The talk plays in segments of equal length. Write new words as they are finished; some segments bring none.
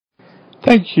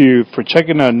Thank you for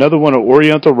checking out another one of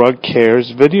Oriental Rug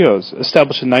Care's videos.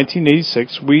 Established in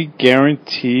 1986, we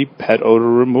guarantee pet odor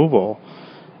removal,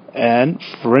 and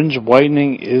fringe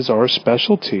whitening is our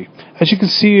specialty. As you can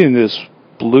see in this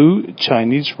blue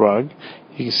Chinese rug,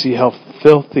 you can see how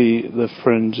filthy the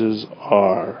fringes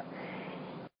are.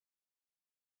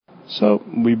 So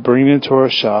we bring it into our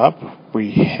shop,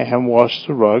 we hand wash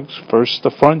the rugs, first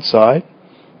the front side,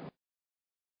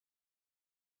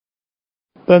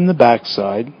 then the back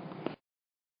side.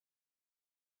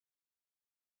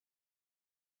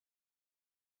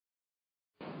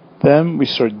 Then we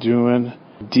start doing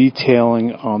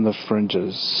detailing on the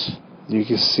fringes. You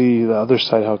can see the other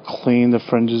side how clean the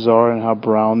fringes are and how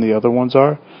brown the other ones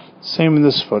are. Same in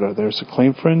this photo. There's a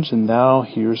clean fringe, and now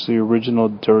here's the original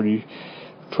dirty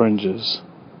fringes.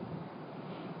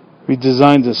 We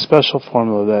designed a special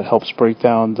formula that helps break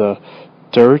down the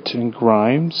dirt and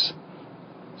grimes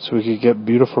so we could get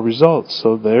beautiful results.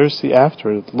 So there's the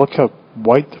after. Look how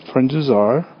white the fringes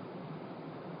are.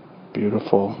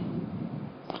 Beautiful.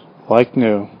 Like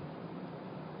new.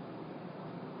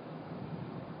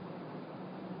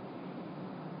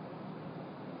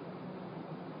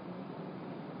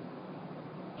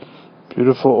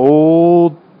 Beautiful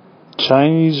old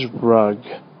Chinese rug.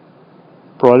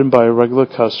 Brought in by a regular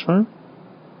customer.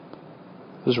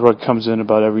 This rug comes in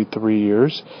about every 3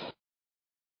 years.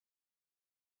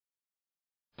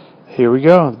 Here we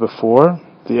go, the before,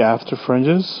 the after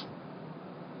fringes,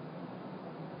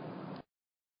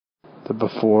 the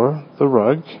before the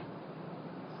rug,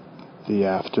 the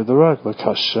after the rug. Look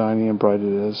how shiny and bright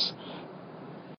it is.